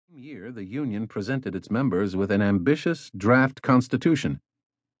year, the Union presented its members with an ambitious draft constitution,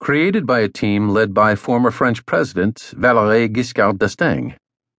 created by a team led by former French President Valéry Giscard d'Estaing.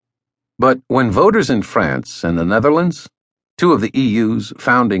 But when voters in France and the Netherlands, two of the EU's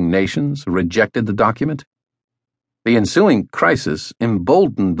founding nations, rejected the document, the ensuing crisis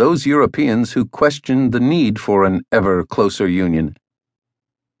emboldened those Europeans who questioned the need for an ever closer union.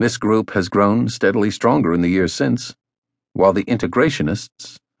 This group has grown steadily stronger in the years since, while the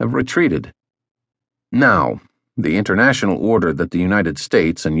integrationists have retreated. Now, the international order that the United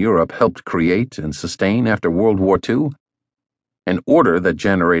States and Europe helped create and sustain after World War II, an order that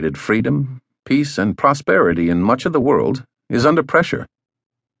generated freedom, peace, and prosperity in much of the world, is under pressure.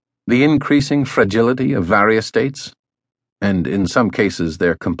 The increasing fragility of various states, and in some cases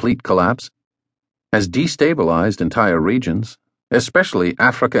their complete collapse, has destabilized entire regions, especially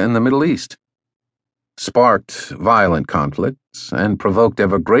Africa and the Middle East, sparked violent conflicts, and provoked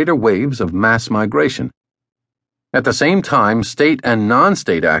ever greater waves of mass migration. At the same time, state and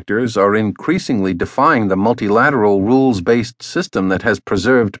non-state actors are increasingly defying the multilateral rules-based system that has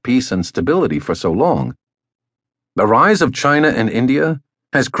preserved peace and stability for so long. The rise of China and India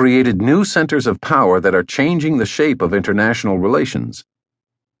has created new centers of power that are changing the shape of international relations.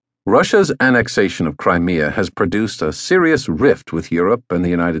 Russia's annexation of Crimea has produced a serious rift with Europe and the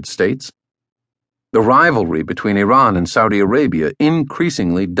United States. The rivalry between Iran and Saudi Arabia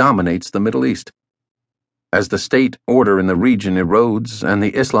increasingly dominates the Middle East. As the state order in the region erodes and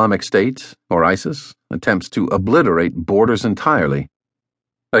the Islamic State, or ISIS, attempts to obliterate borders entirely.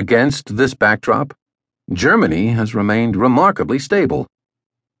 Against this backdrop, Germany has remained remarkably stable.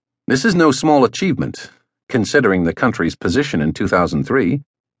 This is no small achievement, considering the country's position in 2003,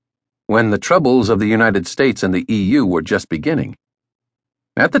 when the troubles of the United States and the EU were just beginning.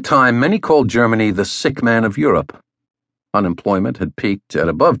 At the time, many called Germany the sick man of Europe. Unemployment had peaked at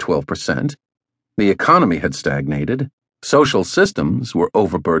above 12%, the economy had stagnated, social systems were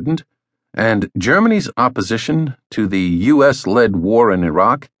overburdened, and Germany's opposition to the U.S.-led war in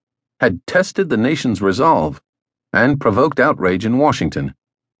Iraq had tested the nation's resolve and provoked outrage in Washington.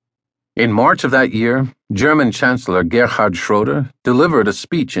 In March of that year, German Chancellor Gerhard Schroeder delivered a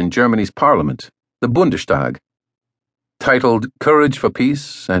speech in Germany's parliament, the Bundestag, titled Courage for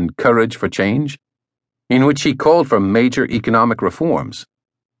Peace and Courage for Change, in which he called for major economic reforms.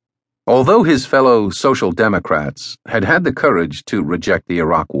 Although his fellow Social Democrats had had the courage to reject the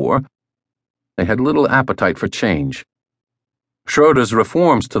Iraq War, they had little appetite for change. Schroeder's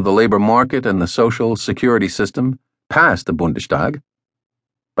reforms to the labor market and the social security system passed the Bundestag,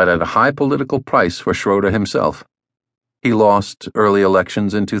 but at a high political price for Schroeder himself. He lost early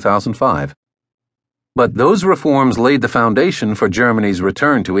elections in 2005. But those reforms laid the foundation for Germany's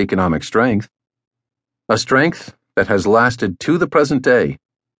return to economic strength, a strength that has lasted to the present day.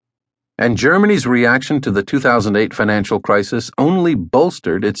 And Germany's reaction to the 2008 financial crisis only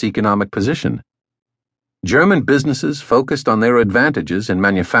bolstered its economic position. German businesses focused on their advantages in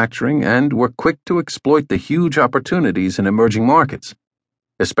manufacturing and were quick to exploit the huge opportunities in emerging markets,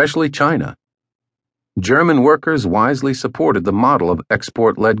 especially China. German workers wisely supported the model of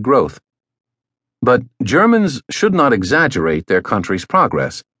export-led growth. But Germans should not exaggerate their country's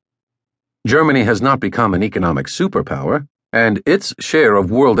progress. Germany has not become an economic superpower, and its share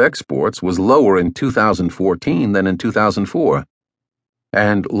of world exports was lower in 2014 than in 2004,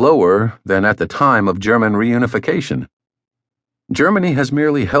 and lower than at the time of German reunification. Germany has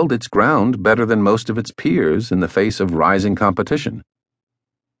merely held its ground better than most of its peers in the face of rising competition.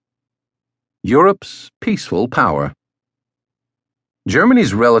 Europe's peaceful power.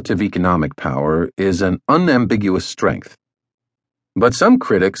 Germany's relative economic power is an unambiguous strength, but some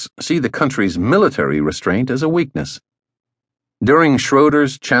critics see the country's military restraint as a weakness. During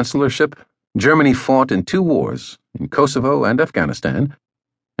Schroeder's chancellorship, Germany fought in 2 wars, in Kosovo and Afghanistan,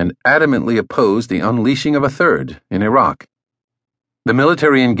 and adamantly opposed the unleashing of a third, in Iraq. The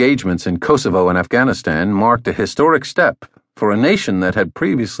military engagements in Kosovo and Afghanistan marked a historic step for a nation that had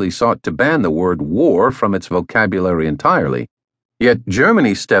previously sought to ban the word war from its vocabulary entirely. Yet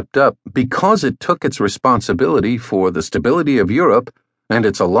Germany stepped up because it took its responsibility for the stability of Europe and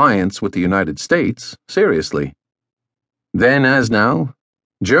its alliance with the United States seriously. Then, as now,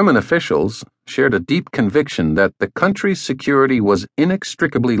 German officials shared a deep conviction that the country's security was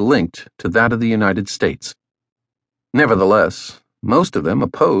inextricably linked to that of the United States. Nevertheless, most of them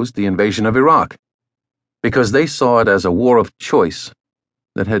opposed the invasion of Iraq, because they saw it as a war of choice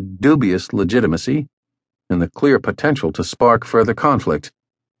that had dubious legitimacy and the clear potential to spark further conflict.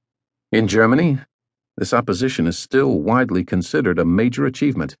 In Germany, this opposition is still widely considered a major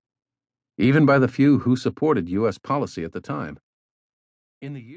achievement, even by the few who supported U.S. policy at the time. In the